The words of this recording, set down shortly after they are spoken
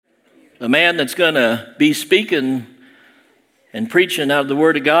The man that's going to be speaking and preaching out of the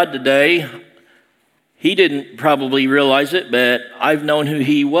Word of God today, he didn't probably realize it, but I've known who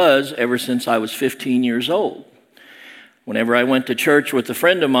he was ever since I was 15 years old. Whenever I went to church with a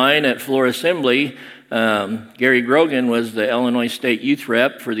friend of mine at Floor Assembly, Gary Grogan was the Illinois State Youth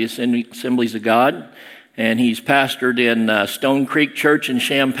Rep for the Assemblies of God, and he's pastored in Stone Creek Church in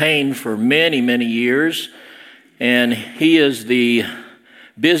Champaign for many, many years, and he is the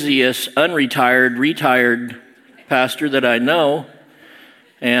busiest retired pastor that I know,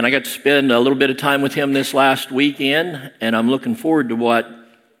 and I got to spend a little bit of time with him this last weekend, and I'm looking forward to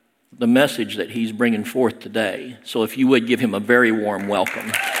the message that he's bringing forth today. So if you would give him a very warm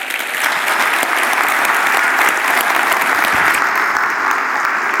welcome.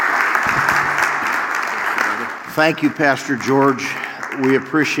 Thank you, Pastor George. We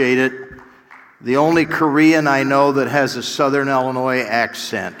appreciate it. The only Korean I know that has a Southern Illinois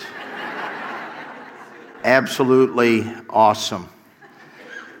accent. Absolutely awesome.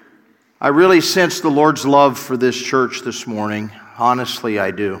 I really sense the Lord's love for this church this morning. Honestly,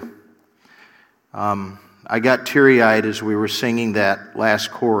 I do. I got teary-eyed as we were singing that last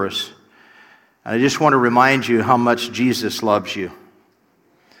chorus. I just want to remind you how much Jesus loves you.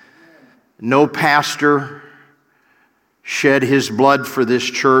 No pastor shed his blood for this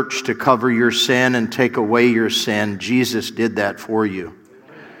church to cover your sin and take away your sin. Jesus did that for you.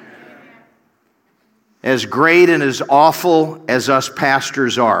 As great and as awful as us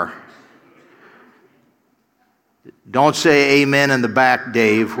pastors are, don't say amen in the back,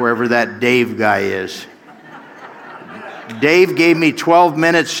 Dave, wherever that Dave guy is. Dave gave me 12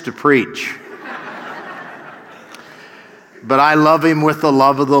 minutes to preach. But I love him with the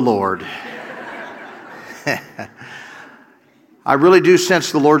love of the Lord. I really do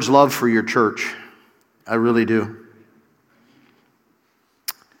sense the Lord's love for your church. I really do.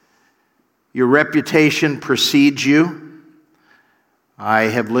 Your reputation precedes you. I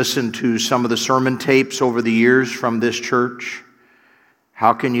have listened to some of the sermon tapes over the years from this church.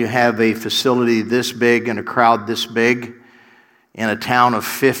 How can you have a facility this big and a crowd this big in a town of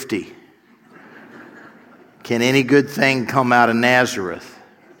 50? Can any good thing come out of Nazareth?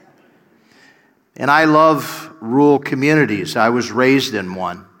 And I love rural communities. I was raised in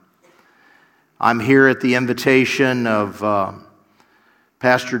one. I'm here at the invitation of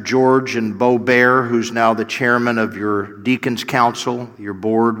Pastor George and Bo Bear, who's now the chairman of your Deacons Council, your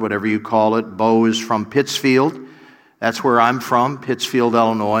board, whatever you call it. Bo is from Pittsfield. That's where I'm from, Pittsfield,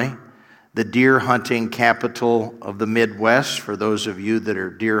 Illinois, the deer hunting capital of the Midwest, for those of you that are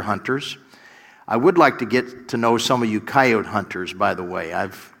deer hunters. I would like to get to know some of you coyote hunters, by the way.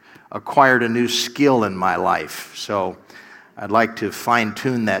 I've acquired a new skill in my life, so I'd like to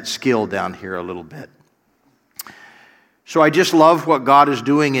fine-tune that skill down here a little bit. So I just love what God is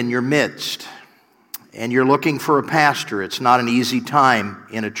doing in your midst. And you're looking for a pastor. It's not an easy time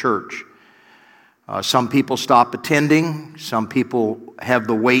in a church. Some people stop attending. Some people have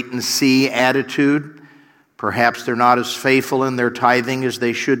the wait-and-see attitude. Perhaps they're not as faithful in their tithing as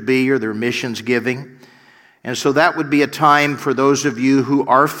they should be, or their missions giving. And so that would be a time for those of you who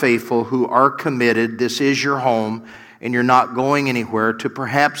are faithful, who are committed, this is your home, and you're not going anywhere, to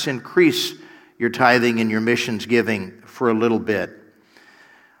perhaps increase your tithing and your missions giving for a little bit.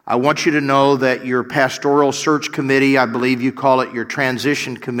 I want you to know that your pastoral search committee, I believe you call it your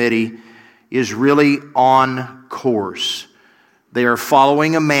transition committee, is really on course. They are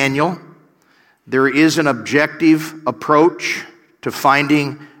following a manual. There is an objective approach to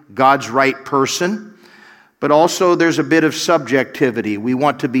finding God's right person. But also there's a bit of subjectivity. We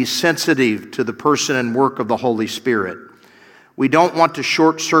want to be sensitive to the person and work of the Holy Spirit. We don't want to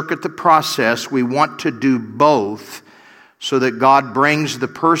short-circuit the process. We want to do both so that God brings the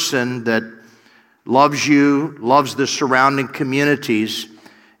person that loves you, loves the surrounding communities,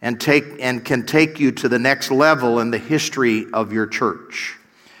 and can take you to the next level in the history of your church.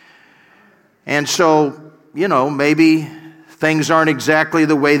 And so, maybe things aren't exactly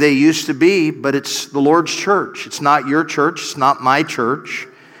the way they used to be, but it's the Lord's church. It's not your church. It's not my church.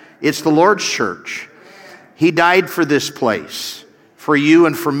 It's the Lord's church. He died for this place, for you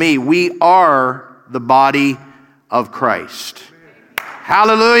and for me. We are the body of Christ.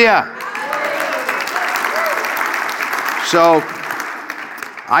 Hallelujah. So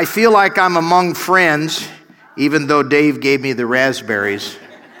I feel like I'm among friends, even though Dave gave me the raspberries.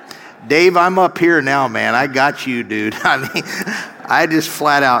 Dave, I'm up here now, man. I got you, dude. I just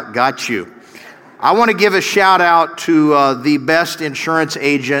flat out got you. I want to give a shout out to the best insurance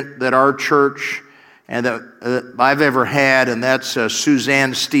agent that our church and that I've ever had, and that's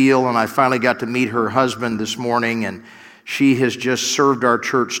Suzanne Steele, and I finally got to meet her husband this morning, and she has just served our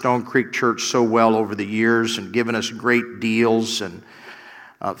church, Stone Creek Church, so well over the years and given us great deals. And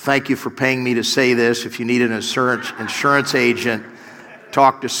thank you for paying me to say this. If you need an insurance agent,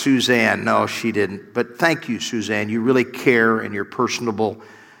 talk to Suzanne. No, she didn't. But thank you, Suzanne. You really care and you're personable,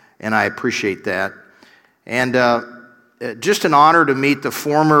 and I appreciate that. And just an honor to meet the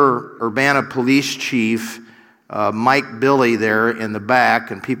former Urbana police chief, Mike Billy, there in the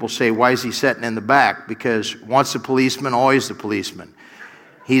back. And people say, why is he sitting in the back? Because once a policeman, always a policeman.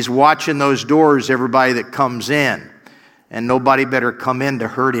 He's watching those doors, everybody that comes in. And nobody better come in to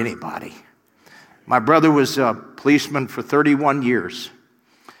hurt anybody. My brother was a policeman for 31 years.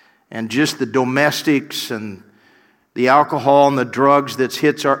 And just the domestics and the alcohol and the drugs that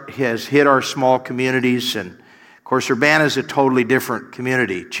has hit our small communities. And of course, Urbana is a totally different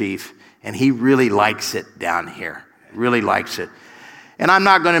community, Chief. And he really likes it down here. Really likes it. And I'm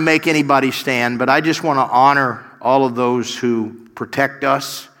not going to make anybody stand, but I just want to honor all of those who protect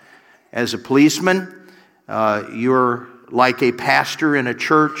us. As a policeman, you're like a pastor in a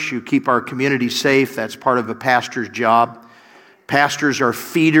church. You keep our community safe. That's part of a pastor's job. Pastors are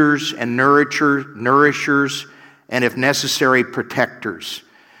feeders and nourishers, and if necessary, protectors.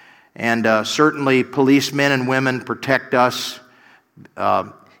 And certainly policemen and women protect us.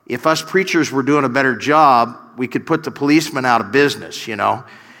 If us preachers were doing a better job, we could put the policemen out of business, you know.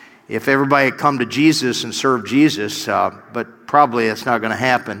 If everybody had come to Jesus and served Jesus, but probably that's not going to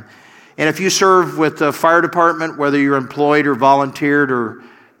happen. And if you serve with the fire department, whether you're employed or volunteered, or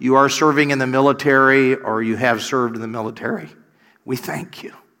you are serving in the military, or you have served in the military, we thank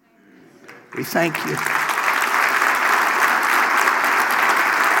you. We thank you.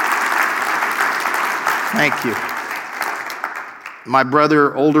 Thank you. My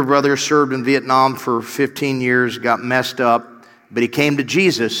older brother, served in Vietnam for 15 years, got messed up, but he came to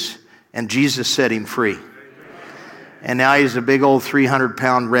Jesus, and Jesus set him free. And now he's a big old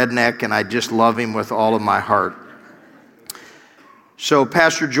 300-pound redneck, and I just love him with all of my heart. So,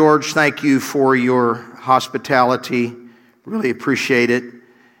 Pastor George, thank you for your hospitality. Really appreciate it.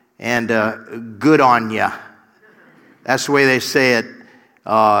 And good on ya. That's the way they say it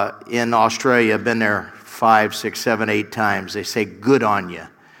in Australia. I've been there 5, 6, 7, 8 times. They say good on you.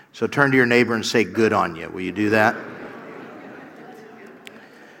 So turn to your neighbor and say good on you. Will you do that?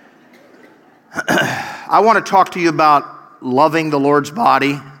 I want to talk to you about loving the Lord's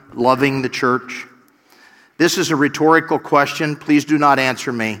body, loving the church. This is a rhetorical question. Please do not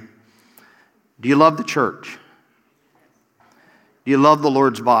answer me. Do you love the church? Do you love the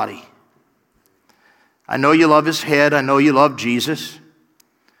Lord's body? I know you love his head. I know you love Jesus.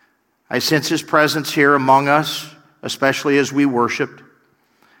 I sense his presence here among us, especially as we worshiped.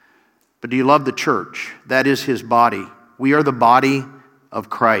 But do you love the church? That is his body. We are the body of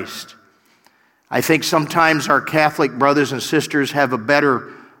Christ. I think sometimes our Catholic brothers and sisters have a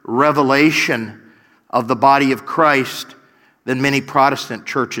better revelation of the body of Christ than many Protestant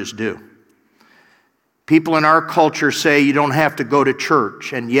churches do. People in our culture say you don't have to go to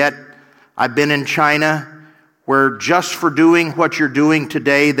church, and yet I've been in China where just for doing what you're doing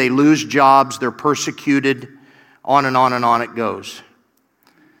today, they lose jobs, they're persecuted, on and on and on it goes.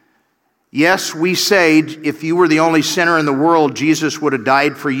 Yes, we say if you were the only sinner in the world, Jesus would have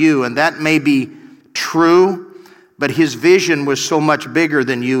died for you, and that may be true, but his vision was so much bigger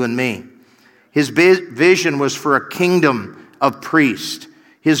than you and me. His vision was for a kingdom of priests.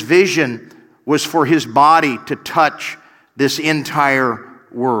 His vision was for his body to touch this entire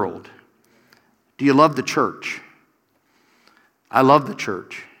world. Do you love the church? I love the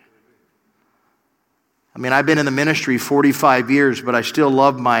church. I mean, I've been in the ministry 45 years, but I still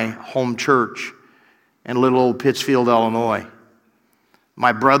love my home church in little old Pittsfield, Illinois.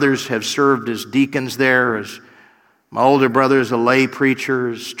 My brothers have served as deacons there, as my older brother is a lay preacher,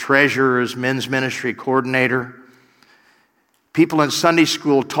 as treasurer, as men's ministry coordinator. People in Sunday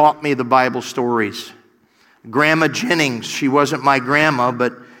school taught me the Bible stories. Grandma Jennings, she wasn't my grandma,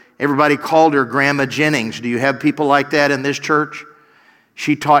 but everybody called her Grandma Jennings. Do you have people like that in this church?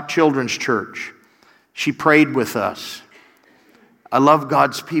 She taught children's church. She prayed with us. I love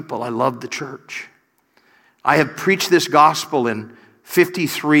God's people. I love the church. I have preached this gospel in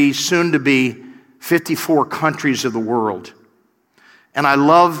 53, soon to be 54 countries of the world. And I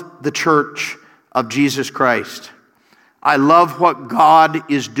love the church of Jesus Christ. I love what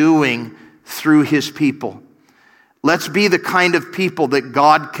God is doing through his people. Let's be the kind of people that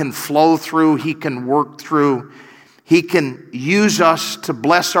God can flow through, he can work through. He can use us to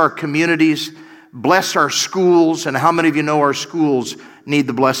bless our communities, bless our schools. And how many of you know our schools need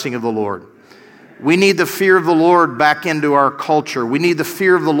the blessing of the Lord? We need the fear of the Lord back into our culture. We need the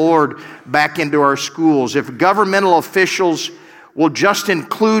fear of the Lord back into our schools. If governmental officials will just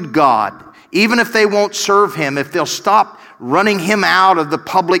include God, even if they won't serve Him, if they'll stop running Him out of the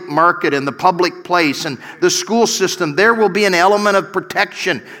public market and the public place and the school system, there will be an element of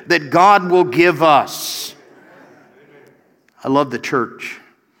protection that God will give us. I love the church.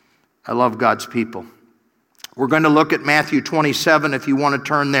 I love God's people. We're going to look at Matthew 27 if you want to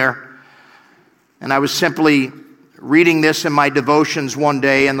turn there. And I was simply reading this in my devotions one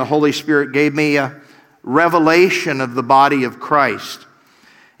day, and the Holy Spirit gave me a revelation of the body of Christ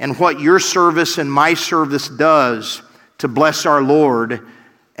and what your service and my service does to bless our Lord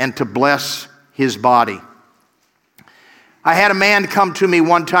and to bless His body. I had a man come to me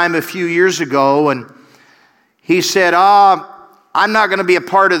one time a few years ago, and he said, I'm not going to be a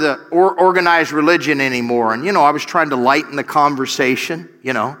part of the organized religion anymore. And, I was trying to lighten the conversation,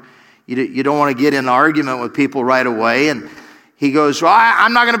 You don't want to get in an argument with people right away. And he goes, well,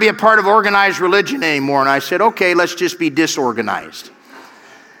 I'm not going to be a part of organized religion anymore. And I said, okay, let's just be disorganized.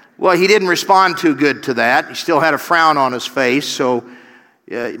 Well, he didn't respond too good to that. He still had a frown on his face. So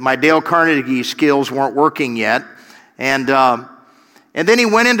my Dale Carnegie skills weren't working yet. And then he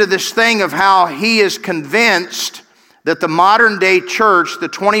went into this thing of how he is convinced that the modern day church, the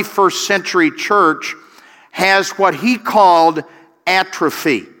 21st century church, has what he called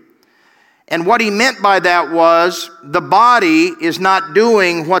atrophy. And what he meant by that was the body is not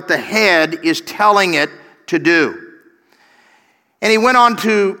doing what the head is telling it to do. And he went on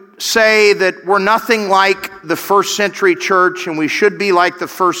to say that we're nothing like the first century church, and we should be like the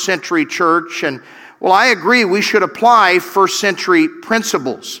first century church. And well, I agree, we should apply first century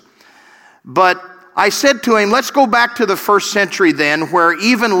principles. But I said to him, let's go back to the first century then, where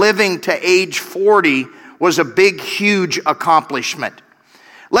even living to age 40 was a big, huge accomplishment.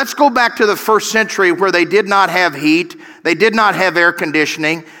 Let's go back to the first century where they did not have heat, they did not have air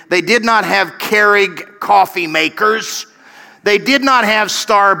conditioning, they did not have Keurig coffee makers, they did not have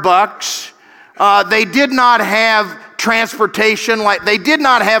Starbucks, they did not have transportation, like they did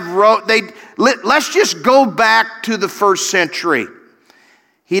not have let's just go back to the first century.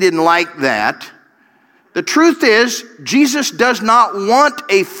 He didn't like that. The truth is, Jesus does not want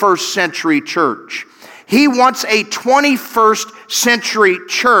a first century church. He wants a 21st century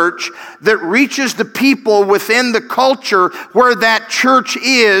church that reaches the people within the culture where that church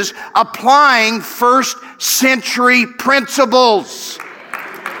is, applying first century principles.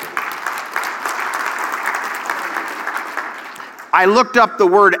 I looked up the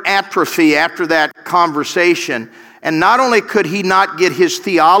word atrophy after that conversation, and not only could he not get his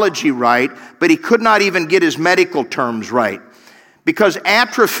theology right, but he could not even get his medical terms right. Because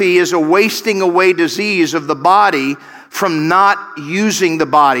atrophy is a wasting away disease of the body from not using the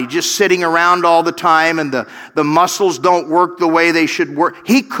body, just sitting around all the time, and the muscles don't work the way they should work.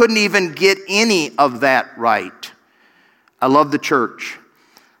 He couldn't even get any of that right. I love the church.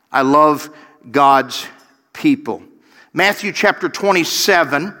 I love God's people. Matthew chapter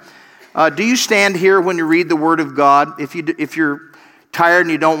 27. Do you stand here when you read the Word of God? If you're tired and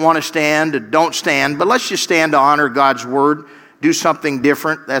you don't want to stand, don't stand. But let's just stand to honor God's Word. Do something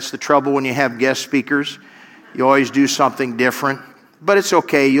different. That's the trouble when you have guest speakers. You always do something different. But it's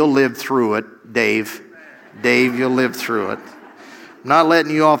okay. You'll live through it, Dave. Dave, you'll live through it. I'm not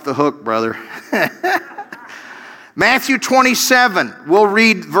letting you off the hook, brother. Matthew 27. We'll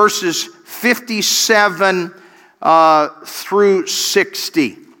read verses 57 through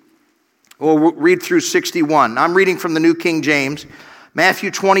 60. We'll read through 61. I'm reading from the New King James.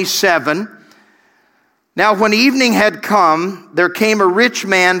 Matthew 27. Now, when evening had come, there came a rich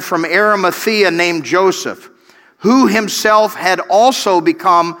man from Arimathea named Joseph, who himself had also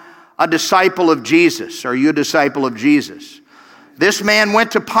become a disciple of Jesus. Are you a disciple of Jesus? This man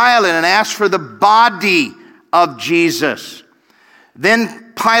went to Pilate and asked for the body of Jesus.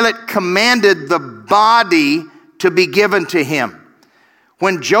 Then Pilate commanded the body to be given to him.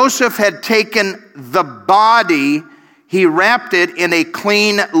 When Joseph had taken the body, he wrapped it in a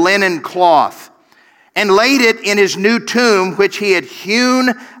clean linen cloth and laid it in his new tomb, which he had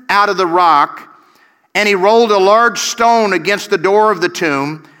hewn out of the rock. And he rolled a large stone against the door of the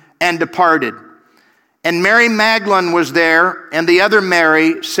tomb and departed. And Mary Magdalene was there, and the other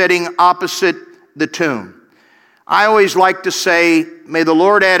Mary sitting opposite the tomb. I always like to say, may the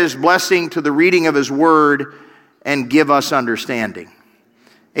Lord add His blessing to the reading of His Word and give us understanding.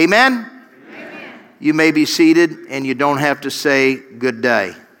 Amen? Amen. You may be seated, and you don't have to say good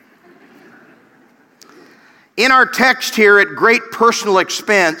day. In our text here, at great personal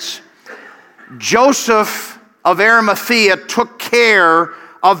expense, Joseph of Arimathea took care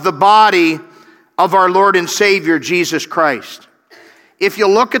of the body of our Lord and Savior, Jesus Christ. If you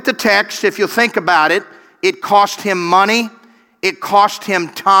look at the text, if you think about it, it cost him money, it cost him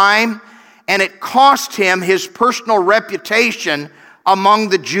time, and it cost him his personal reputation among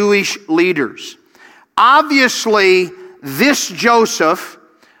the Jewish leaders. Obviously, this Joseph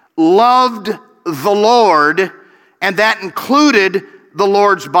loved the Lord, and that included the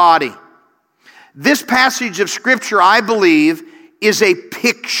Lord's body. This passage of Scripture, I believe, is a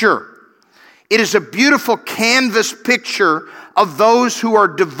picture. It is a beautiful canvas picture of those who are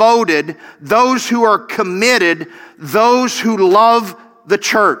devoted, those who are committed, those who love the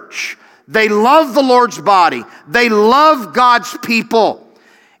church. They love the Lord's body. They love God's people.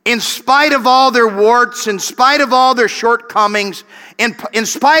 In spite of all their warts, in spite of all their shortcomings, in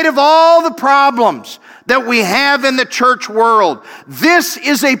spite of all the problems that we have in the church world, this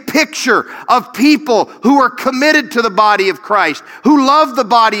is a picture of people who are committed to the body of Christ, who love the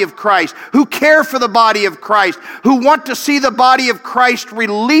body of Christ, who care for the body of Christ, who want to see the body of Christ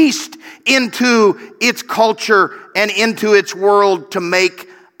released into its culture and into its world to make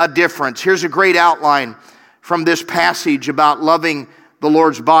a difference. Here's a great outline from this passage about loving the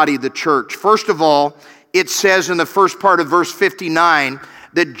Lord's body, the church. First of all, it says in the first part of verse 59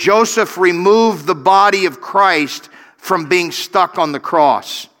 that Joseph removed the body of Christ from being stuck on the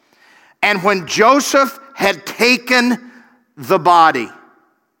cross. And when Joseph had taken the body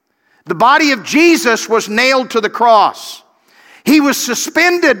of Jesus was nailed to the cross. He was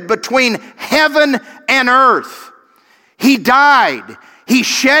suspended between heaven and earth. He died. He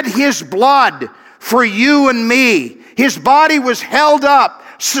shed his blood for you and me. His body was held up,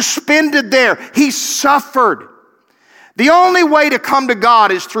 suspended there. He suffered. The only way to come to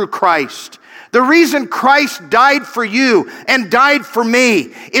God is through Christ. The reason Christ died for you and died for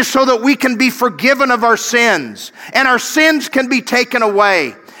me is so that we can be forgiven of our sins, and our sins can be taken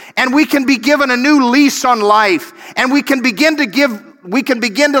away, and we can be given a new lease on life, and we can begin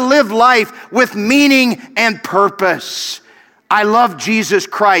to live life with meaning and purpose. I love Jesus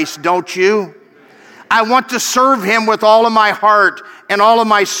Christ, don't you? I want to serve him with all of my heart and all of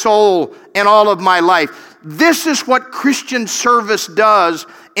my soul and all of my life. This is what Christian service does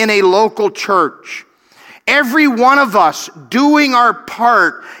in a local church. Every one of us doing our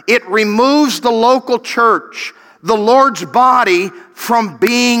part, it removes the local church, the Lord's body, from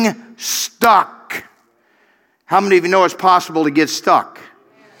being stuck. How many of you know it's possible to get stuck?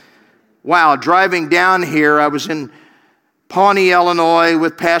 Wow, driving down here, I was in Pawnee, Illinois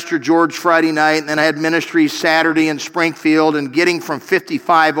with Pastor George Friday night, and then I had ministry Saturday in Springfield, and getting from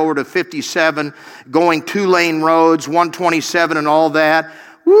 55 over to 57, going 2-lane roads, 127 and all that.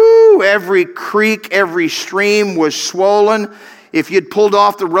 Woo! Every creek, every stream was swollen. If you'd pulled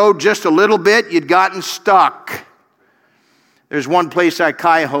off the road just a little bit, you'd gotten stuck. There's one place I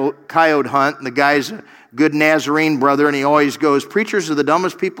coyote hunt, and the guy's a good Nazarene brother, and he always goes, preachers are the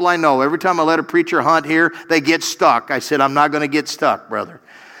dumbest people I know. Every time I let a preacher hunt here, they get stuck. I said, I'm not going to get stuck, brother.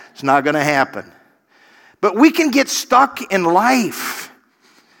 It's not going to happen. But we can get stuck in life.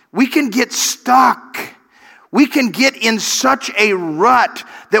 We can get stuck. We can get in such a rut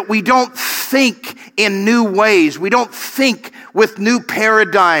that we don't think in new ways. We don't think with new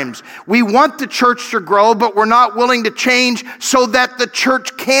paradigms. We want the church to grow, but we're not willing to change so that the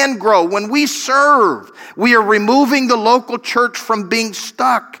church can grow. When we serve, we are removing the local church from being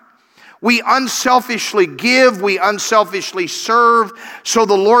stuck. We unselfishly give, we unselfishly serve, so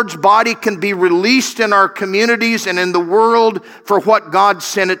the Lord's body can be released in our communities and in the world for what God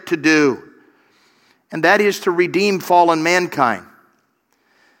sent it to do. And that is to redeem fallen mankind.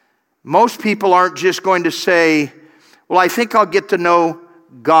 Most people aren't just going to say, well, I think I'll get to know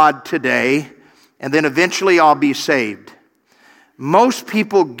God today, and then eventually I'll be saved. Most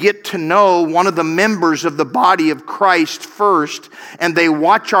people get to know one of the members of the body of Christ first, and they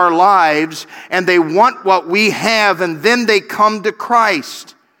watch our lives, and they want what we have, and then they come to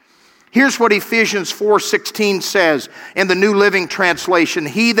Christ. Here's what Ephesians 4:16 says in the New Living Translation.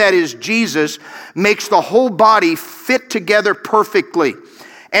 He, that is Jesus, makes the whole body fit together perfectly.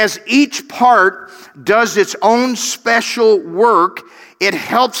 As each part does its own special work, it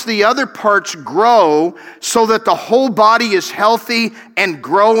helps the other parts grow so that the whole body is healthy and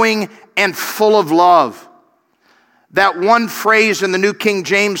growing and full of love. That one phrase in the New King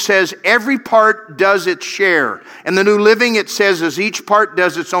James says, every part does its share. In the New Living, it says, as each part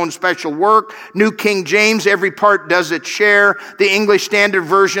does its own special work. New King James, every part does its share. The English Standard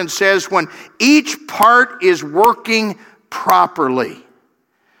Version says, when each part is working properly.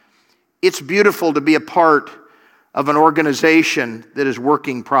 It's beautiful to be a part of an organization that is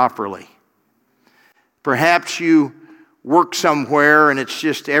working properly. Perhaps you work somewhere and it's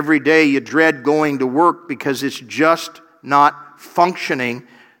just every day you dread going to work because it's just not functioning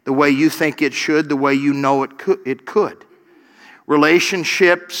the way you think it should, the way you know it could.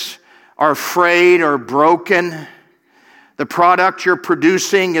 Relationships are frayed or broken. The product you're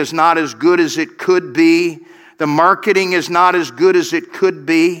producing is not as good as it could be. The marketing is not as good as it could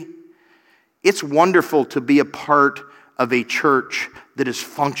be. It's wonderful to be a part of a church that is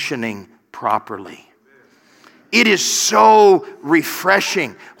functioning properly. It is so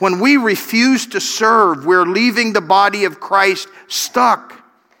refreshing. When we refuse to serve, we're leaving the body of Christ stuck.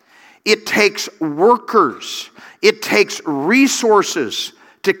 It takes workers. It takes resources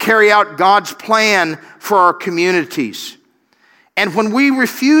to carry out God's plan for our communities. And when we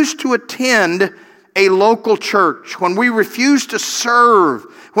refuse to attend a local church, when we refuse to serve,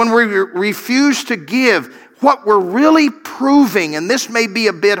 when we refuse to give, what we're really proving, and this may be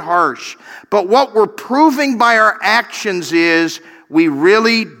a bit harsh, but what we're proving by our actions is we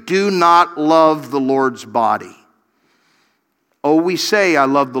really do not love the Lord's body. Oh, we say, I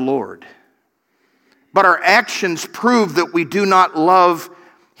love the Lord. But our actions prove that we do not love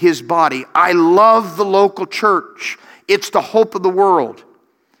His body. I love the local church. It's the hope of the world.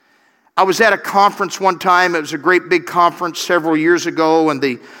 I was at a conference one time. It was a great big conference several years ago, and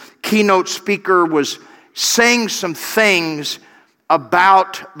the keynote speaker was saying some things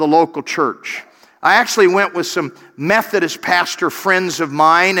about the local church. I actually went with some Methodist pastor friends of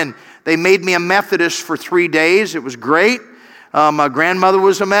mine, and they made me a Methodist for 3 days. It was great. My grandmother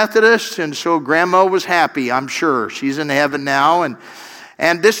was a Methodist, and so Grandma was happy, I'm sure. She's in heaven now.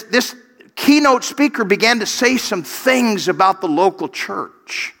 And this keynote speaker began to say some things about the local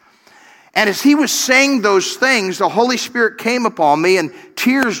church. And as he was saying those things, the Holy Spirit came upon me, and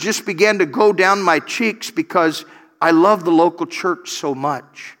tears just began to go down my cheeks because I love the local church so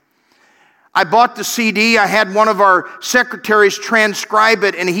much. I bought the CD. I had one of our secretaries transcribe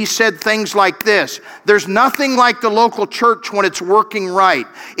it, and he said things like this: there's nothing like the local church when it's working right.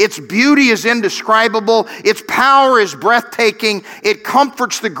 Its beauty is indescribable. Its power is breathtaking. It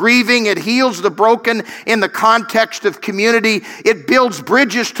comforts the grieving. It heals the broken in the context of community. It builds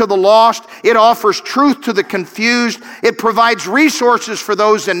bridges to the lost. It offers truth to the confused. It provides resources for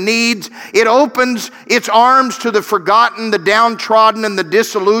those in need. It opens its arms to the forgotten, the downtrodden, and the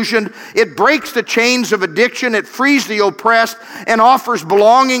disillusioned. It breaks the chains of addiction. It frees the oppressed and offers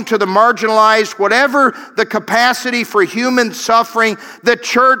belonging to the marginalized. Whatever the capacity for human suffering, the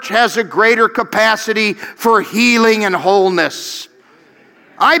church has a greater capacity for healing and wholeness.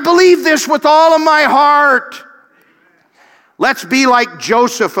 I believe this with all of my heart. Let's be like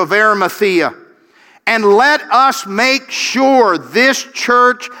Joseph of Arimathea, and let us make sure this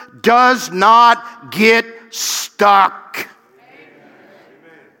church does not get stuck.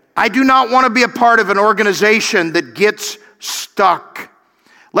 I do not want to be a part of an organization that gets stuck.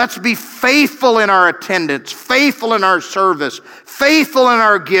 Let's be faithful in our attendance, faithful in our service, faithful in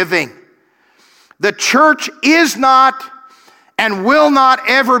our giving. The church is not and will not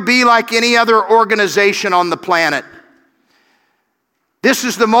ever be like any other organization on the planet. This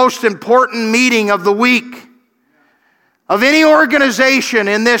is the most important meeting of the week of any organization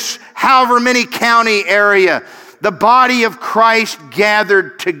in this however many county area. The body of Christ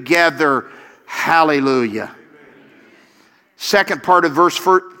gathered together. Hallelujah. Second part of verse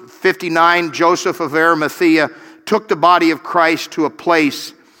 59, Joseph of Arimathea took the body of Christ to a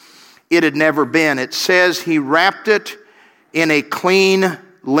place it had never been. It says he wrapped it in a clean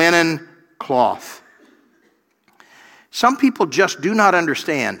linen cloth. Some people just do not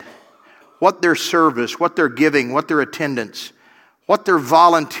understand what their service, what their giving, what their attendance, what their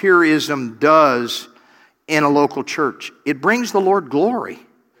volunteerism does in a local church. It brings the Lord glory.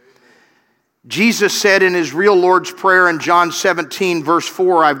 Jesus said in his real Lord's Prayer in John 17, verse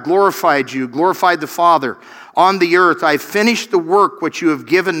 4, I've glorified you, glorified the Father on the earth. I've finished the work which you have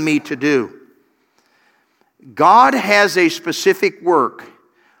given me to do. God has a specific work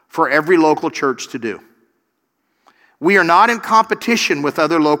for every local church to do. We are not in competition with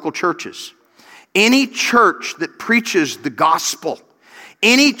other local churches. Any church that preaches the gospel,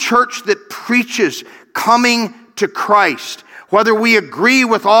 any church that preaches coming to Christ, whether we agree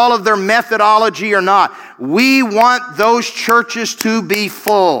with all of their methodology or not, we want those churches to be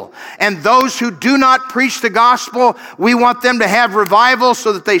full. And those who do not preach the gospel, we want them to have revival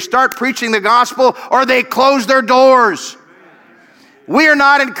so that they start preaching the gospel or they close their doors. We are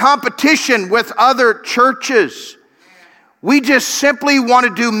not in competition with other churches. We just simply want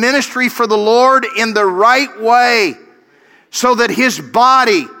to do ministry for the Lord in the right way so that His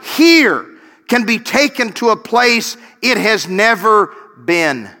body here can be taken to a place it has never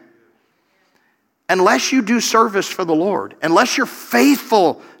been. unless you do service for the Lord, unless you're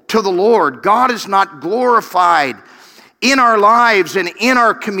faithful to the Lord, God is not glorified in our lives and in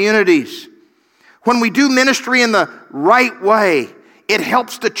our communities. When we do ministry in the right way, it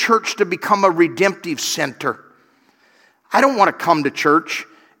helps the church to become a redemptive center. I don't want to come to church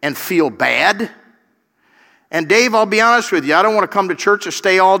and feel bad. And Dave, I'll be honest with you, I don't want to come to church and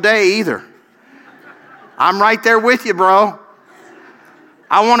stay all day either. I'm right there with you, bro.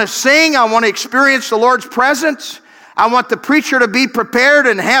 I want to sing. I want to experience the Lord's presence. I want the preacher to be prepared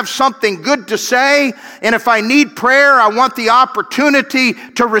and have something good to say. And if I need prayer, I want the opportunity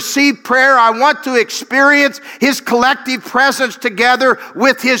to receive prayer. I want to experience His collective presence together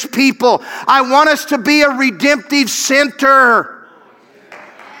with His people. I want us to be a redemptive center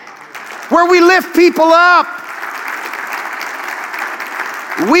where we lift people up.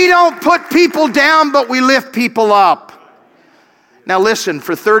 We don't put people down, but we lift people up. Now listen,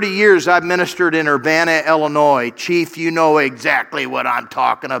 for 30 years I've ministered in Urbana, Illinois. Chief, you know exactly what I'm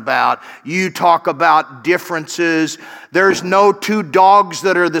talking about. You talk about differences. There's no two dogs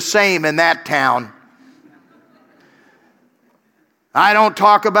that are the same in that town. I don't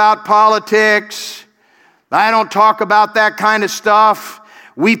talk about politics. I don't talk about that kind of stuff.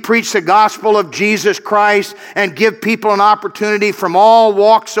 We preach the gospel of Jesus Christ and give people an opportunity from all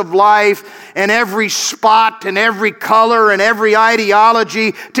walks of life and every spot and every color and every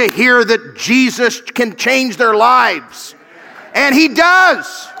ideology to hear that Jesus can change their lives. And He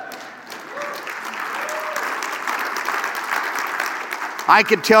does. I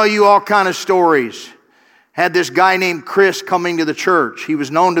could tell you all kind of stories. Had this guy named Chris coming to the church. He was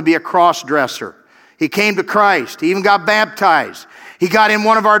known to be a cross-dresser. He came to Christ. He even got baptized. He got in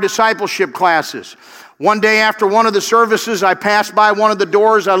one of our discipleship classes. One day after one of the services, I passed by one of the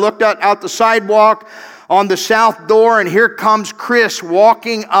doors. I looked out the sidewalk on the south door, and here comes Chris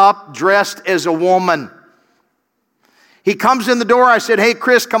walking up dressed as a woman. He comes in the door. I said, "Hey,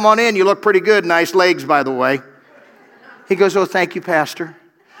 Chris, come on in. You look pretty good. Nice legs, by the way." He goes, "Oh, thank you, Pastor."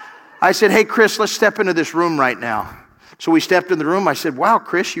 I said, "Hey, Chris, let's step into this room right now." So we stepped in the room. I said, "Wow,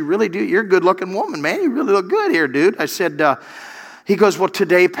 Chris, you really do. You're a good-looking woman, man. You really look good here, dude." I said, he goes, "Well,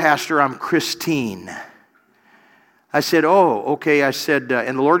 today, Pastor, I'm Christine." I said, "Oh, okay." I said,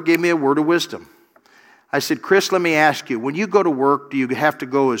 and the Lord gave me a word of wisdom. I said, "Chris, let me ask you, when you go to work, do you have to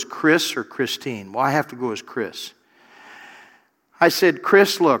go as Chris or Christine?" "Well, I have to go as Chris." I said,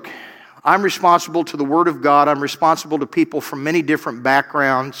 "Chris, look, I'm responsible to the Word of God. I'm responsible to people from many different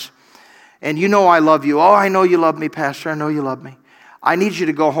backgrounds. And you know I love you." "Oh, I know you love me, Pastor. I know you love me. I need you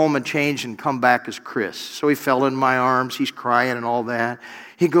to go home and change and come back as Chris." So he fell in my arms. He's crying and all that.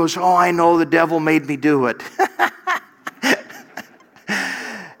 He goes, "Oh, I know, the devil made me do it."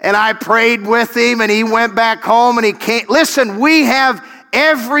 And I prayed with him, and he went back home, and he came. Listen, we have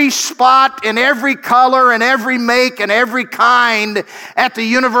every spot and every color and every make and every kind at the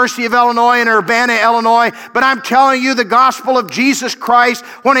University of Illinois in Urbana, Illinois. But I'm telling you, the gospel of Jesus Christ,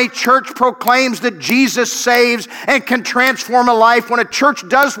 when a church proclaims that Jesus saves and can transform a life, when a church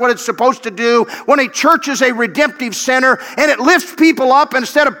does what it's supposed to do, when a church is a redemptive center and it lifts people up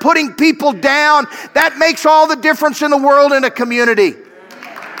instead of putting people down, that makes all the difference in the world in a community.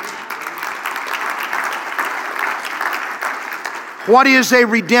 What is a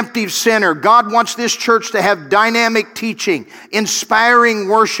redemptive center? God wants this church to have dynamic teaching, inspiring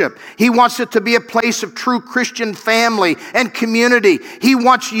worship. He wants it to be a place of true Christian family and community. He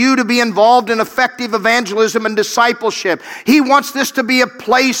wants you to be involved in effective evangelism and discipleship. He wants this to be a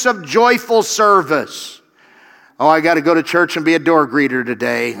place of joyful service. "Oh, I got to go to church and be a door greeter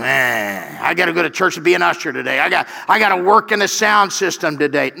today. I got to go to church and be an usher today. I got to work in the sound system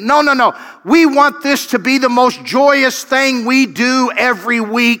today." No. We want this to be the most joyous thing we do every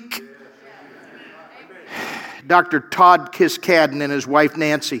week. Dr. Todd Kiskadden and his wife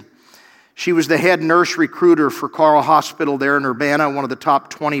Nancy, she was the head nurse recruiter for Carl Hospital there in Urbana, one of the top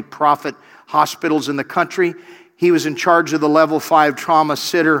 20 profit hospitals in the country. He was in charge of the level 5 trauma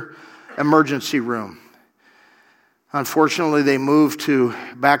sitter emergency room. Unfortunately, they moved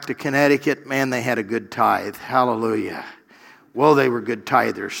back to Connecticut. Man, they had a good tithe. Hallelujah. Well, they were good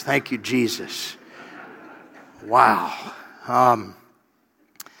tithers. Thank you, Jesus. Wow.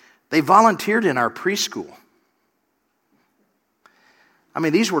 They volunteered in our preschool. I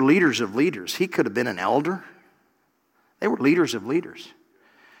mean, these were leaders of leaders. He could have been an elder. They were leaders of leaders.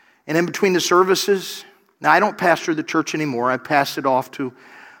 And in between the services, now I don't pastor the church anymore. I passed it off to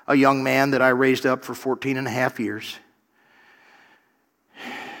a young man that I raised up for 14 and a half years.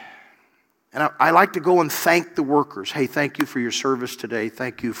 And I like to go and thank the workers. "Hey, thank you for your service today.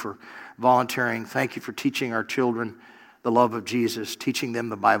 Thank you for volunteering. Thank you for teaching our children the love of Jesus, teaching them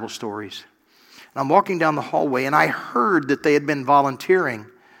the Bible stories." And I'm walking down the hallway, and I heard that they had been volunteering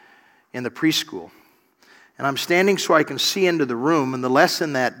in the preschool. And I'm standing so I can see into the room, and the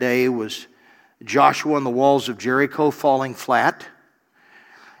lesson that day was Joshua and the walls of Jericho falling flat.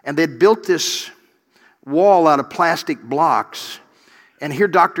 And they'd built this wall out of plastic blocks. And here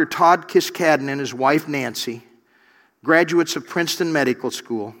Dr. Todd Kiskadden and his wife Nancy, graduates of Princeton Medical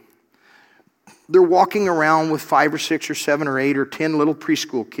School, they're walking around with 5 or 6 or 7 or 8 or 10 little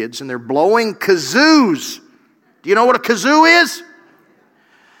preschool kids, and they're blowing kazoos. Do you know what a kazoo is?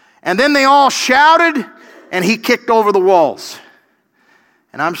 And then they all shouted, and he kicked over the walls.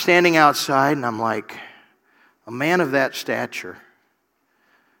 And I'm standing outside, and I'm like, a man of that stature,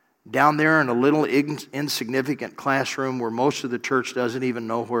 down there in a little insignificant classroom where most of the church doesn't even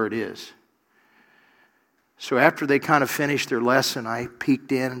know where it is. So after they kind of finished their lesson, I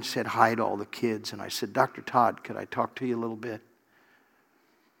peeked in and said hi to all the kids. And I said, Dr. Todd, could I talk to you a little bit?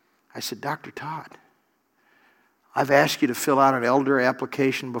 I said, Dr. Todd, I've asked you to fill out an elder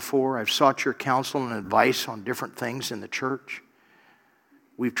application before. I've sought your counsel and advice on different things in the church.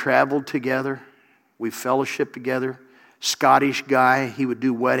 We've traveled together. We've fellowshiped together. Scottish guy, he would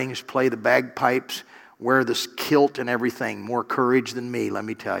do weddings, play the bagpipes, wear this kilt and everything. More courage than me, let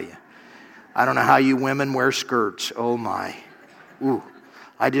me tell you. I don't know how you women wear skirts. Oh my. Ooh,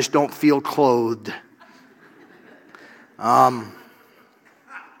 I just don't feel clothed. I'm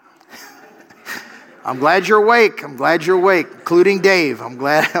glad you're awake. I'm glad you're awake, including Dave. I'm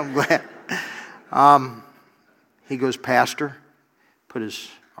glad. He goes, Pastor, put his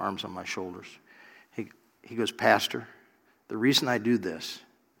arms on my shoulders. He goes, Pastor, the reason I do this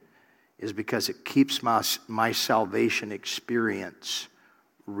is because it keeps my salvation experience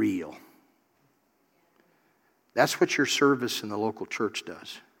real. That's what your service in the local church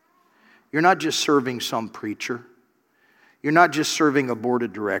does. You're not just serving some preacher. You're not just serving a board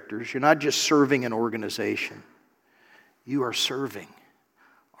of directors. You're not just serving an organization. You are serving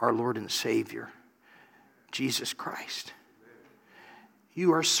our Lord and Savior, Jesus Christ.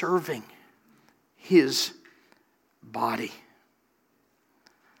 You are serving His body.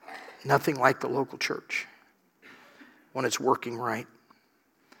 Nothing like the local church when it's working right.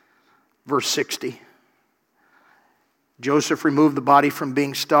 Verse 60. Joseph removed the body from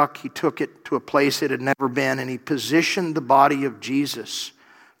being stuck. He took it to a place it had never been, and he positioned the body of Jesus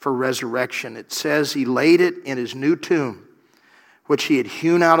for resurrection. It says he laid it in his new tomb, which he had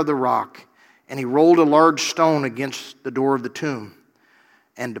hewn out of the rock, and he rolled a large stone against the door of the tomb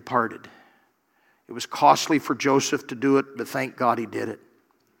and departed. It was costly for Joseph to do it, but thank God he did it.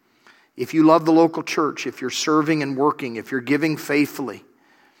 If you love the local church, if you're serving and working, if you're giving faithfully,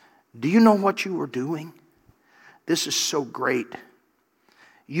 do you know what you are doing? This is so great.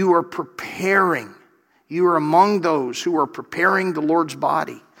 You are preparing. You are among those who are preparing the Lord's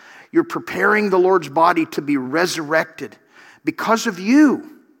body. You're preparing the Lord's body to be resurrected because of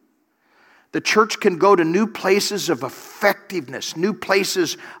you. The church can go to new places of effectiveness, new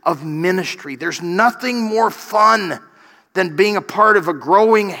places of ministry. There's nothing more fun than being a part of a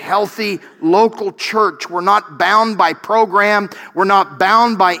growing, healthy, local church. We're not bound by program. We're not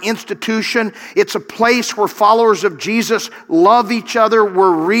bound by institution. It's a place where followers of Jesus love each other.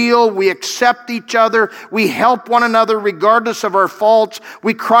 We're real. We accept each other. We help one another regardless of our faults.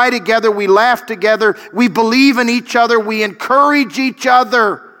 We cry together. We laugh together. We believe in each other. We encourage each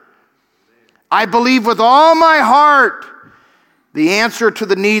other. I believe with all my heart the answer to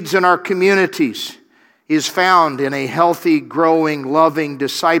the needs in our communities is found in a healthy, growing, loving,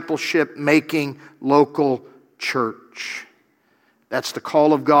 discipleship-making local church. That's the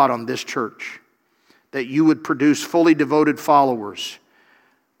call of God on this church, that you would produce fully devoted followers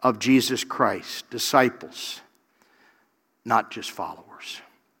of Jesus Christ, disciples, not just followers.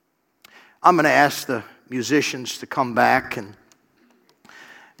 I'm going to ask the musicians to come back, and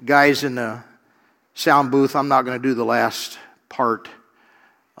guys in the sound booth, I'm not going to do the last part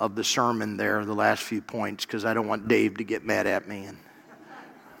of the sermon there, the last few points, because I don't want Dave to get mad at me.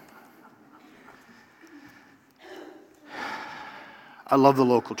 I love the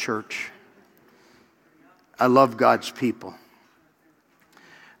local church. I love God's people.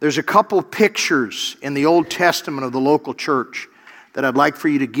 There's a couple pictures in the Old Testament of the local church that I'd like for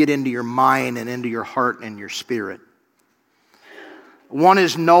you to get into your mind and into your heart and your spirit. One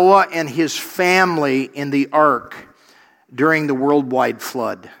is Noah and his family in the ark during the worldwide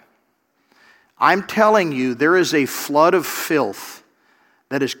flood. I'm telling you, there is a flood of filth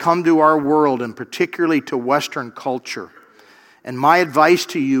that has come to our world, and particularly to Western culture. And my advice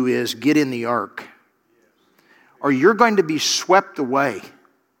to you is get in the ark, or you're going to be swept away.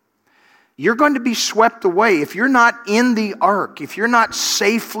 you're going to be swept away. If you're not in the ark, if you're not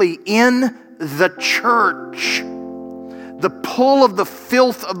safely in the church, the pull of the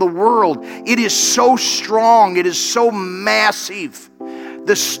filth of the world, it is so strong, it is so massive.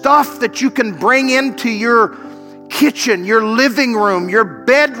 The stuff that you can bring into your kitchen, your living room, your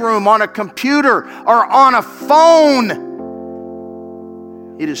bedroom, on a computer or on a phone,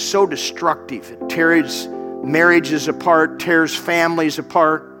 it is so destructive. It tears marriages apart, tears families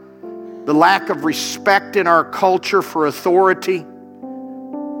apart. The lack of respect in our culture for authority. Get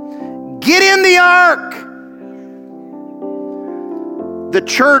in the ark. The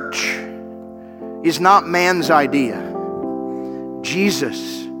church is not man's idea.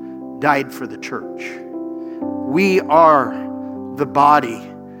 Jesus died for the church. We are the body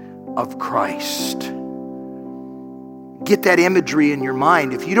of Christ. Get that imagery in your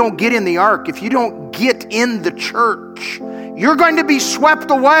mind. If you don't get in the ark, if you don't get in the church, you're going to be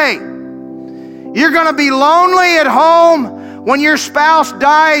swept away. You're going to be lonely at home. When your spouse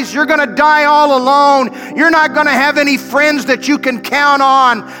dies, you're going to die all alone. You're not going to have any friends that you can count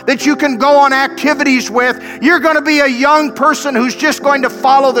on, that you can go on activities with. You're going to be a young person who's just going to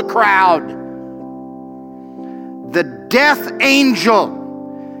follow the crowd. The death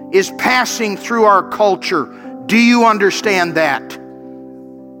angel is passing through our culture. Do you understand that?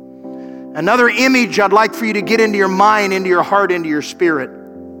 Another image I'd like for you to get into your mind, into your heart, into your spirit,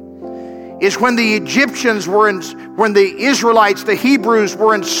 is when the when the Israelites, the Hebrews,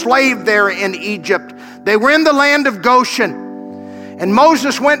 were enslaved there in Egypt. They were in the land of Goshen. And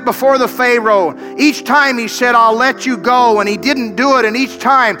Moses went before the Pharaoh. Each time he said, I'll let you go. And he didn't do it. And each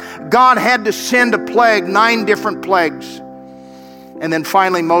time God had to send a plague, 9 different plagues. And then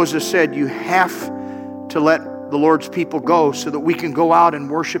finally Moses said, you have to let the Lord's people go so that we can go out and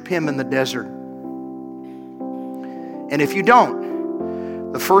worship Him in the desert. And if you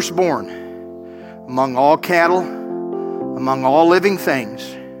don't, the firstborn among all cattle, among all living things,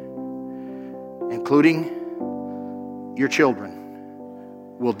 including your children,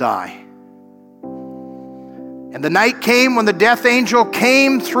 will die. And the night came when the death angel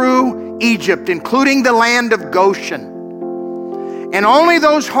came through Egypt, including the land of Goshen. And only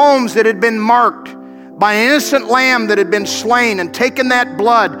those homes that had been marked by an innocent lamb that had been slain, and taken that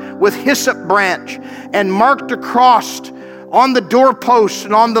blood with hyssop branch and marked a cross on the doorpost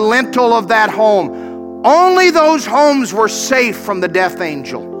and on the lintel of that home, only those homes were safe from the death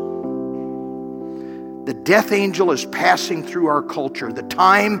angel. The death angel is passing through our culture. The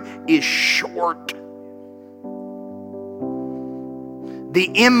time is short. The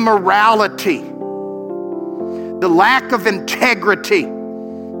immorality, the lack of integrity.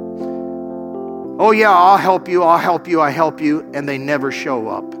 Oh yeah, I'll help you, I'll help you, I help you, and they never show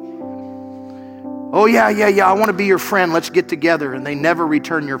up. Oh yeah, I want to be your friend, let's get together, and they never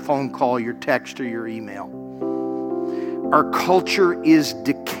return your phone call, your text, or your email. Our culture is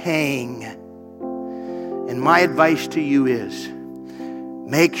decaying. And my advice to you is,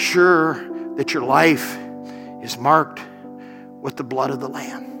 make sure that your life is marked with the blood of the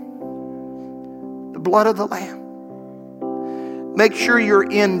Lamb. The blood of the Lamb. Make sure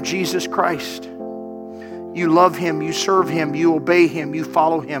you're in Jesus Christ. You love Him, you serve Him, you obey Him, you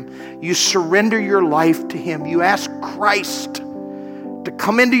follow Him. You surrender your life to Him. You ask Christ to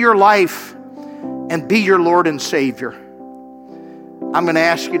come into your life and be your Lord and Savior. I'm going to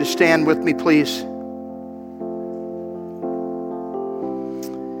ask you to stand with me, please.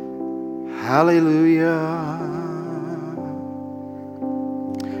 Hallelujah.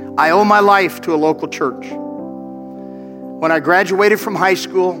 I owe my life to a local church. When I graduated from high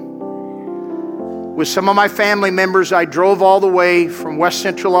school, with some of my family members, I drove all the way from West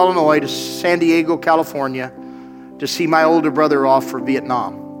Central Illinois to San Diego, California, to see my older brother off for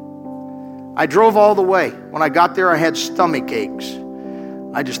Vietnam. I drove all the way. When I got there, I had stomach aches.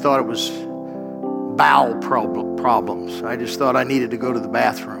 I just thought it was bowel problems. I just thought I needed to go to the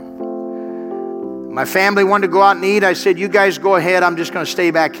bathroom. My family wanted to go out and eat. I said, you guys go ahead. I'm just going to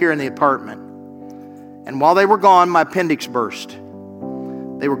stay back here in the apartment. And while they were gone, my appendix burst.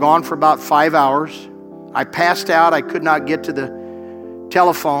 They were gone for about 5 hours. I passed out. I could not get to the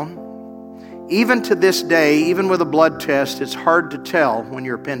telephone. Even to this day, even with a blood test, it's hard to tell when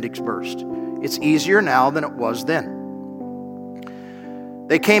your appendix burst. It's easier now than it was then.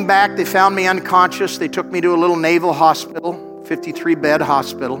 They came back. They found me unconscious. They took me to a little naval hospital, 53-bed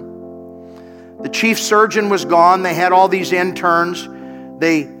hospital. The chief surgeon was gone. They had all these interns.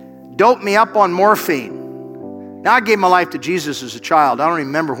 They doped me up on morphine. Now, I gave my life to Jesus as a child. I don't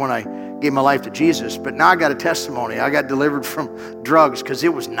remember when I gave my life to Jesus, but now I got a testimony. I got delivered from drugs because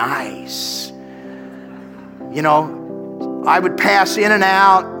it was nice. You know, I would pass in and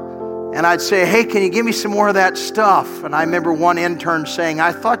out. And I'd say, hey, can you give me some more of that stuff? And I remember one intern saying,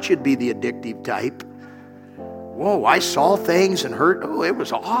 I thought you'd be the addictive type. Whoa, I saw things and heard. Oh, it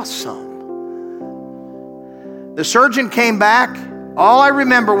was awesome. The surgeon came back. All I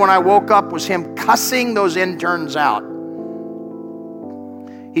remember when I woke up was him cussing those interns out.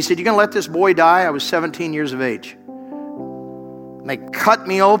 He said, you going to let this boy die? I was 17 years of age. And they cut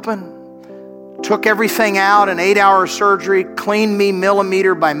me open, took everything out, an 8-hour surgery, cleaned me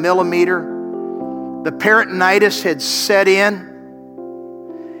millimeter by millimeter. The peritonitis had set in.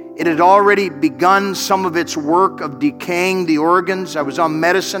 It had already begun some of its work of decaying the organs. I was on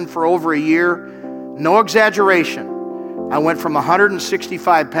medicine for over a year. No exaggeration. I went from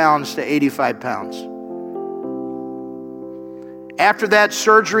 165 pounds to 85 pounds. After that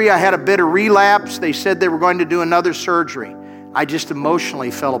surgery, I had a bit of relapse. They said they were going to do another surgery. I just emotionally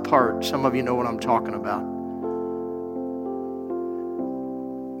fell apart. Some of you know what I'm talking about.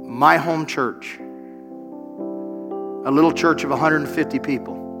 My home church, a little church of 150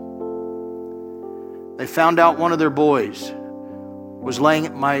 people. They found out one of their boys was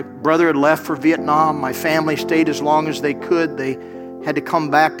laying. My brother had left for Vietnam. My family stayed as long as they could. They had to come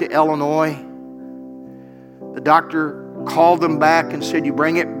back to Illinois. The doctor called them back and said, you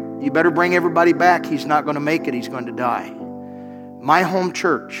better bring everybody back. He's not going to make it. He's going to die. My home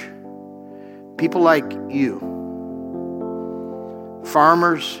church, people like you,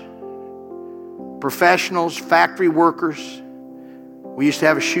 farmers, professionals, factory workers. We used to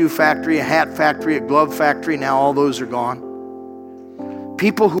have a shoe factory, a hat factory, a glove factory. Now all those are gone.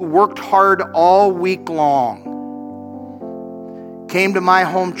 People who worked hard all week long came to my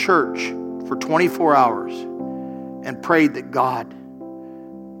home church for 24 hours and prayed that God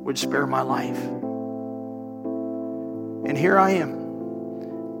would spare my life. And here I am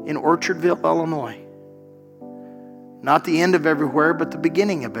in Orchardville, Illinois. Not the end of everywhere, but the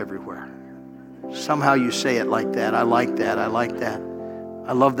beginning of everywhere. Somehow you say it like that. I like that. I like that.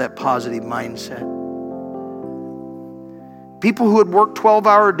 I love that positive mindset. People who had worked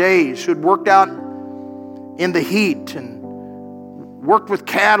 12-hour days, who had worked out in the heat and worked with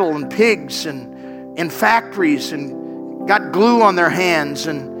cattle and pigs and in factories and got glue on their hands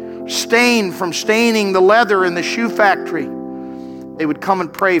and stained from staining the leather in the shoe factory. They would come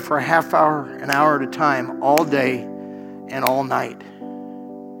and pray for a half hour, an hour at a time, all day and all night.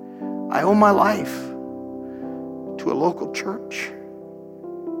 I owe my life to a local church.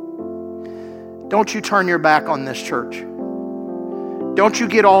 Don't you turn your back on this church. Don't you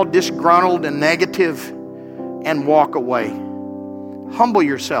get all disgruntled and negative and walk away. Humble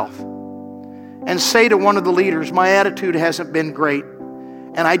yourself and say to one of the leaders, my attitude hasn't been great,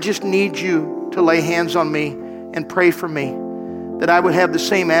 and I just need you to lay hands on me and pray for me that I would have the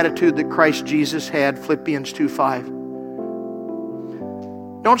same attitude that Christ Jesus had, Philippians 2:5.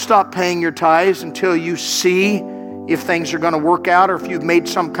 Don't stop paying your tithes until you see if things are going to work out or if you've made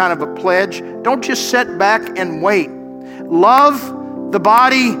some kind of a pledge. Don't just sit back and wait. Love the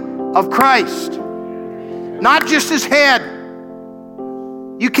body of Christ, not just his head.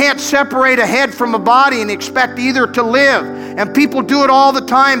 You can't separate a head from a body and expect either to live. And people do it all the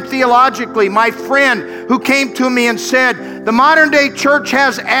time theologically. My friend who came to me and said, the modern day church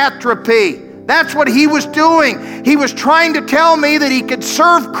has atrophy. That's what he was doing. He was trying to tell me that he could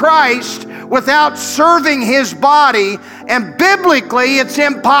serve Christ without serving his body, and biblically it's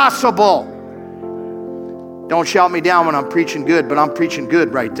impossible. Don't shout me down when I'm preaching good, but I'm preaching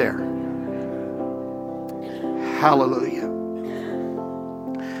good right there. Hallelujah.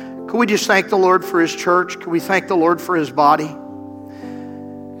 Could we just thank the Lord for his church? Could we thank the Lord for his body?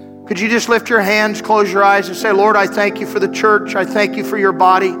 Could you just lift your hands, close your eyes, and say, Lord, I thank you for the church. I thank you for your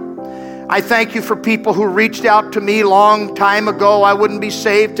body. I thank you for people who reached out to me a long time ago. I wouldn't be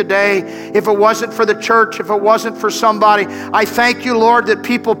saved today if it wasn't for the church, if it wasn't for somebody. I thank you, Lord, that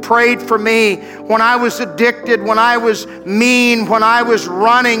people prayed for me when I was addicted, when I was mean, when I was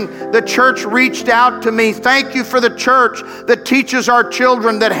running. The church reached out to me. Thank you for the church that teaches our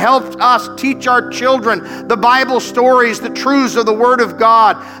children, that helps us teach our children the Bible stories, the truths of the Word of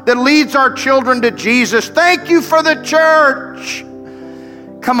God, that leads our children to Jesus. Thank you for the church.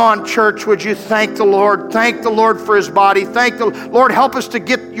 Come on, church, would you thank the Lord? Thank the Lord for his body. Thank the Lord. Help us to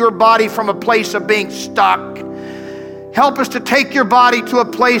get your body from a place of being stuck. Help us to take your body to a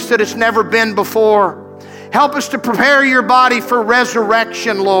place that it's never been before. Help us to prepare your body for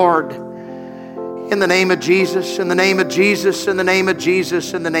resurrection, Lord. In the name of Jesus, in the name of Jesus, in the name of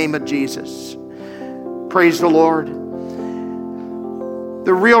Jesus, in the name of Jesus. Praise the Lord.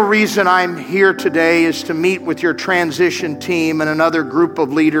 The real reason I'm here today is to meet with your transition team and another group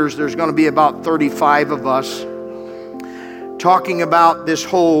of leaders. There's going to be about 35 of us talking about this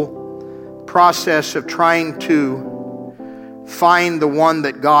whole process of trying to find the one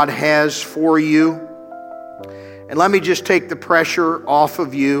that God has for you. And let me just take the pressure off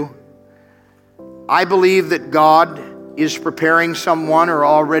of you. I believe that God is preparing someone or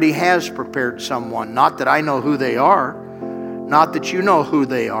already has prepared someone. Not that I know who they are, not that you know who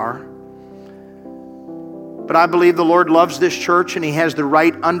they are. But I believe the Lord loves this church and He has the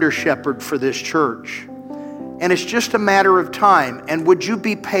right under-shepherd for this church. And it's just a matter of time. And would you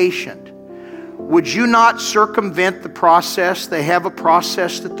be patient? Would you not circumvent the process? They have a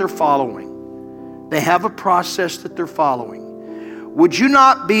process that they're following. They have a process that they're following. Would you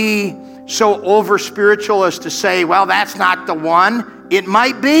not be so over spiritual as to say, well, that's not the one? It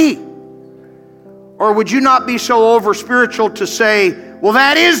might be. Or would you not be so over spiritual to say, well,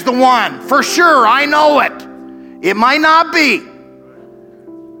 that is the one, for sure, I know it. It might not be.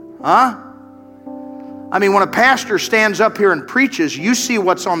 Huh? I mean, when a pastor stands up here and preaches, you see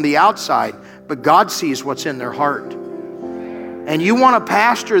what's on the outside, but God sees what's in their heart. And you want a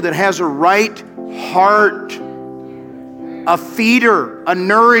pastor that has a right heart, a feeder, a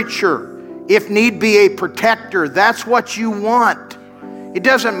nourisher, if need be a protector. That's what you want. It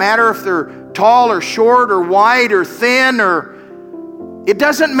doesn't matter if they're tall or short or wide or thin, or it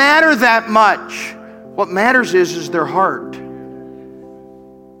doesn't matter that much. What matters is their heart.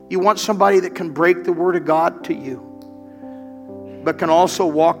 You want somebody that can break the Word of God to you, but can also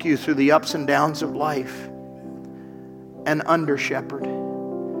walk you through the ups and downs of life. An under-shepherd.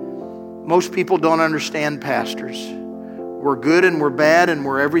 Most people don't understand pastors. We're good and we're bad and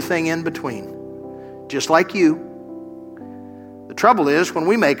we're everything in between. Just like you. The trouble is, when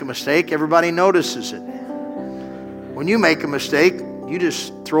we make a mistake, everybody notices it. When you make a mistake, you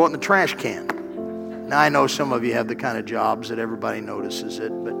just throw it in the trash can. Now, I know some of you have the kind of jobs that everybody notices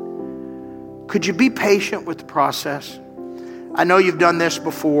it, but could you be patient with the process? I know you've done this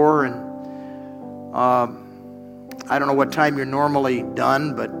before, and I don't know what time you're normally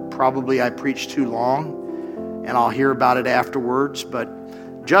done, but probably I preach too long, and I'll hear about it afterwards. But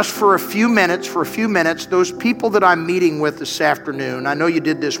just for a few minutes, those people that I'm meeting with this afternoon, I know you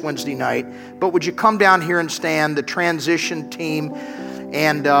did this Wednesday night, but would you come down here and stand, the transition team,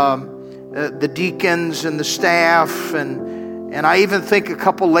 and the deacons and the staff, and I even think a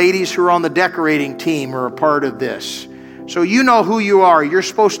couple ladies who are on the decorating team are a part of this. So you know who you are. You're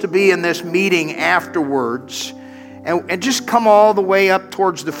supposed to be in this meeting afterwards. And just come all the way up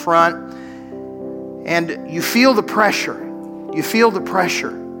towards the front. And you feel the pressure. You feel the pressure.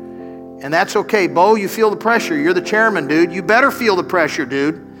 And that's okay. Bo, you feel the pressure. You're the chairman, dude. You better feel the pressure,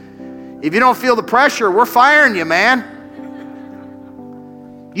 dude. If you don't feel the pressure, we're firing you, man.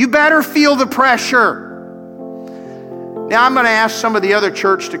 You better feel the pressure. Now, I'm going to ask some of the other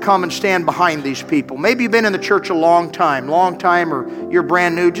church to come and stand behind these people. Maybe you've been in the church a long time, or you're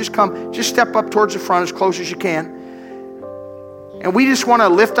brand new. Just step up towards the front as close as you can. And we just want to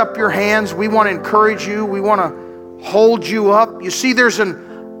lift up your hands. We want to encourage you. We want to hold you up. You see, there's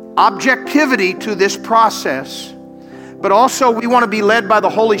an objectivity to this process. But also, we want to be led by the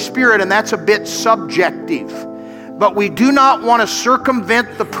Holy Spirit, and that's a bit subjective. But we do not want to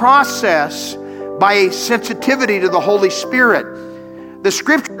circumvent the process by a sensitivity to the Holy Spirit. The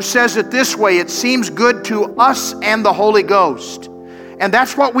Scripture says it this way: it seems good to us and the Holy Ghost. And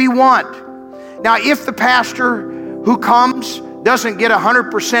that's what we want. Now, if the pastor who comes doesn't get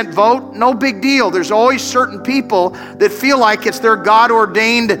 100% vote, no big deal. There's always certain people that feel like it's their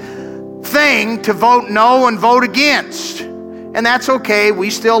God-ordained thing to vote no and vote against. And that's okay. We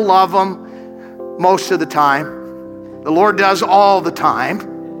still love them most of the time. The Lord does all the time.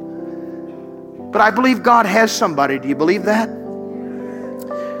 But I believe God has somebody. Do you believe that?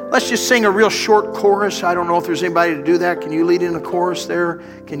 Let's just sing a real short chorus. I don't know if there's anybody to do that. Can you lead in a chorus there?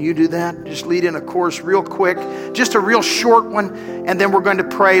 Can you do that? Just lead in a chorus real quick. Just a real short one. And then we're going to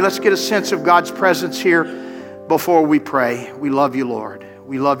pray. Let's get a sense of God's presence here before we pray. We love you, Lord.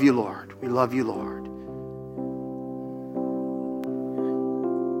 We love you, Lord. We love you, Lord.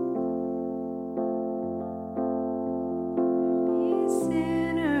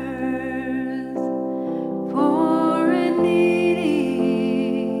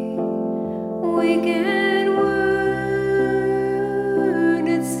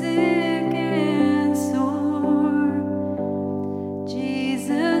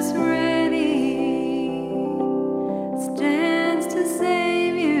 Stands to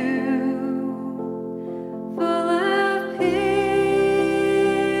save you.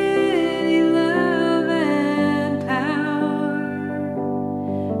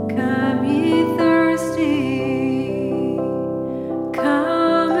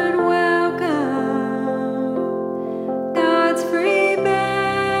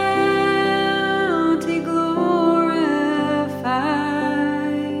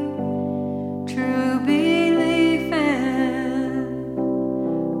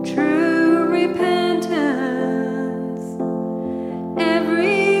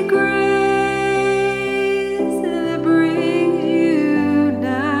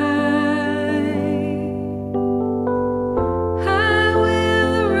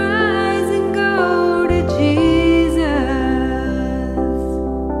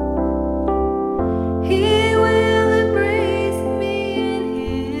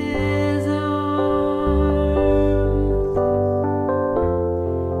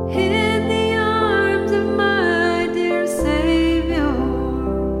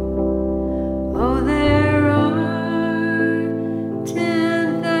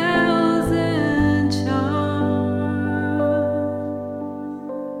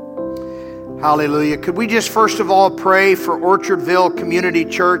 Hallelujah. Could we just first of all pray for Orchardville Community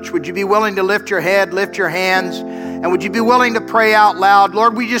Church? Would you be willing to lift your head, lift your hands, and would you be willing to pray out loud?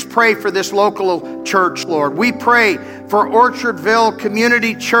 Lord, we just pray for this local church, Lord. We pray for Orchardville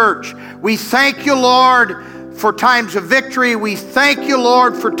Community Church. We thank you, Lord, for times of victory. We thank you,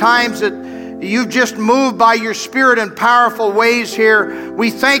 Lord, for times that you've just moved by your Spirit in powerful ways here. We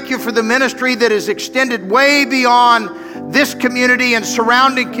thank you for the ministry that is extended way beyond this community and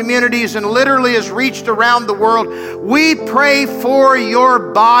surrounding communities and literally has reached around the world. We pray for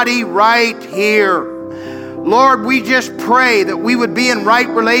your body right here. Lord, we just pray that we would be in right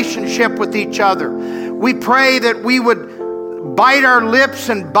relationship with each other. We pray that we would bite our lips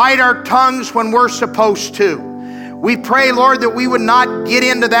and bite our tongues when we're supposed to. We pray, Lord, that we would not get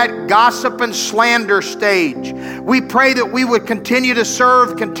into that gossip and slander stage. We pray that we would continue to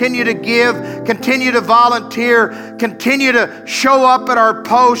serve, continue to give, continue to volunteer, continue to show up at our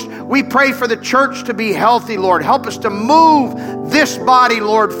post. We pray for the church to be healthy, Lord. Help us to move this body,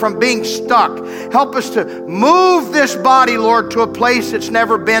 Lord, from being stuck. Help us to move this body, Lord, to a place it's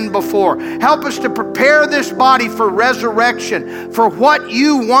never been before. Help us to prepare this body for resurrection, for what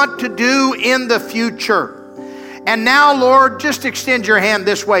you want to do in the future. And now, Lord, just extend your hand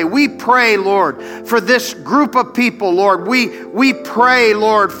this way. We pray, Lord, for this group of people, Lord. We pray,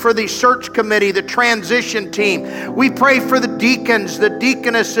 Lord, for the search committee, the transition team. We pray for the deacons, the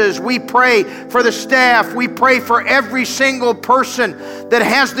deaconesses. We pray for the staff. We pray for every single person that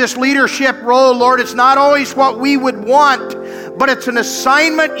has this leadership role, Lord. It's not always what we would want, but it's an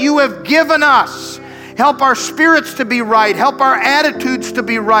assignment you have given us. Help our spirits to be right. Help our attitudes to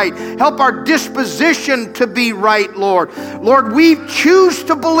be right. Help our disposition to be right, Lord. Lord, we choose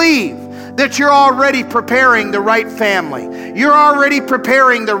to believe that you're already preparing the right family. You're already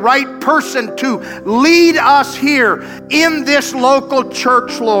preparing the right person to lead us here in this local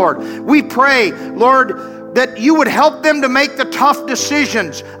church, Lord. We pray, Lord, that you would help them to make the tough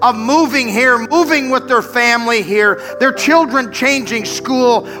decisions of moving here, moving with their family here, their children changing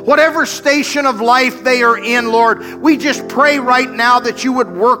school, whatever station of life they are in, Lord. We just pray right now that you would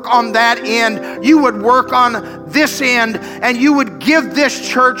work on that end, you would work on this end, and you would give this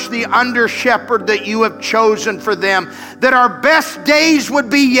church the under shepherd that you have chosen for them, that our best days would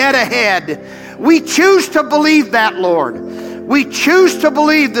be yet ahead. We choose to believe that, Lord. We choose to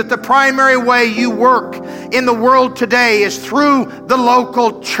believe that the primary way you work in the world today is through the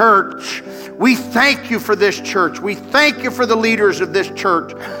local church. We thank you for this church. We thank you for the leaders of this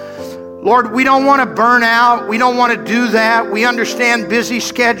church. Lord, we don't want to burn out. We don't want to do that. We understand busy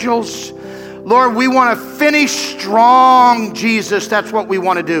schedules. Lord, we want to finish strong, Jesus. That's what we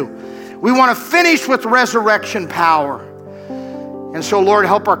want to do. We want to finish with resurrection power. And so, Lord,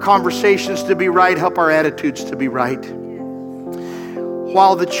 help our conversations to be right. Help our attitudes to be right.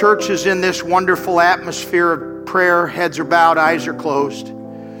 While the church is in this wonderful atmosphere of prayer, heads are bowed, eyes are closed.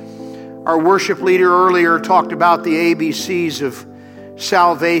 Our worship leader earlier talked about the ABCs of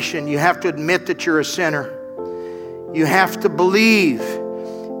salvation. You have to admit that you're a sinner. You have to believe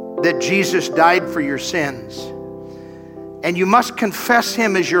that Jesus died for your sins. And you must confess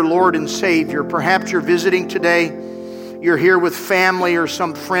Him as your Lord and Savior. Perhaps you're visiting today. You're here with family or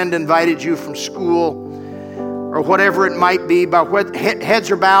some friend invited you from school, or whatever it might be, but what heads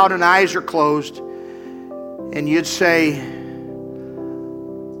are bowed and eyes are closed, and you'd say,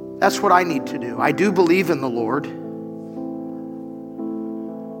 that's what I need to do. I do believe in the Lord.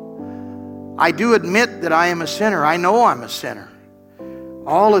 I do admit that I am a sinner. I know I'm a sinner.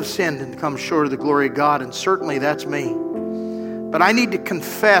 All have sinned and come short of the glory of God, and certainly that's me. But I need to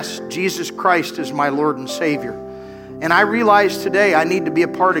confess Jesus Christ as my Lord and Savior. And I realize today I need to be a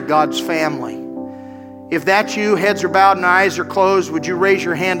part of God's family. If that's you, heads are bowed and eyes are closed, would you raise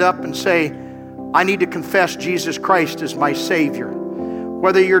your hand up and say, I need to confess Jesus Christ as my Savior?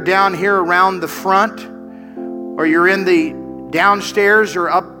 Whether you're down here around the front, or you're in the downstairs or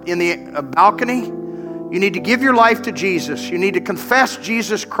up in the balcony, you need to give your life to Jesus. You need to confess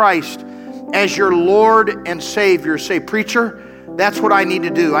Jesus Christ as your Lord and Savior. Say, preacher, that's what I need to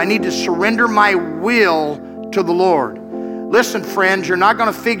do. I need to surrender my will to the Lord. Listen, friends, you're not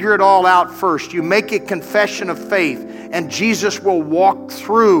going to figure it all out first. You make a confession of faith, and Jesus will walk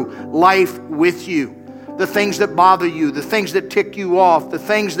through life with you. The things that bother you, the things that tick you off, the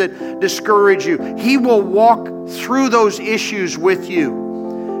things that discourage you. He will walk through those issues with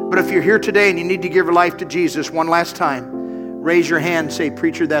you. But if you're here today and you need to give your life to Jesus one last time, raise your hand and say,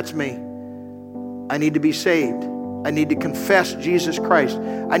 preacher, that's me. I need to be saved. I need to confess Jesus Christ.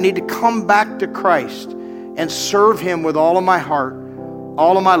 I need to come back to Christ and serve Him with all of my heart,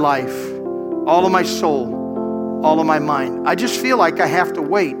 all of my life, all of my soul, all of my mind. I just feel like I have to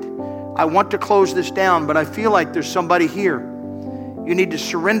wait. I want to close this down, but I feel like there's somebody here. You need to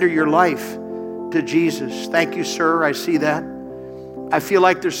surrender your life to Jesus. Thank you, sir. I see that. I feel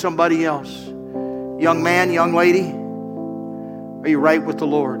like there's somebody else. Young man, young lady, are you right with the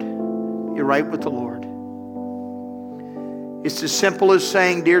Lord? You're right with the Lord. It's as simple as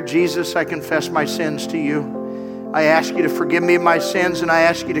saying, dear Jesus, I confess my sins to you. I ask you to forgive me of my sins, and I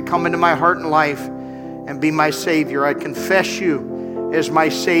ask you to come into my heart and life and be my Savior. I confess you as my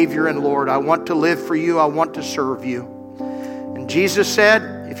Savior and Lord. I want to live for you. I want to serve you. And Jesus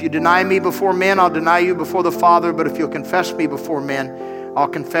said, if you deny me before men, I'll deny you before the Father. But if you'll confess me before men, I'll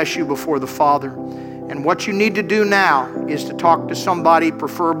confess you before the Father. And what you need to do now is to talk to somebody,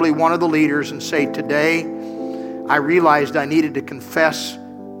 preferably one of the leaders, and say, today I realized I needed to confess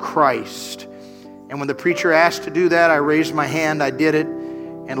Christ. And when the preacher asked to do that, I raised my hand, I did it,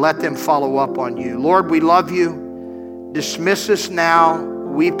 and let them follow up on you. Lord, we love you. Dismiss us now,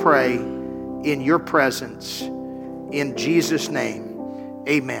 we pray, in your presence. In Jesus' name,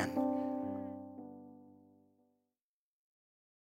 amen.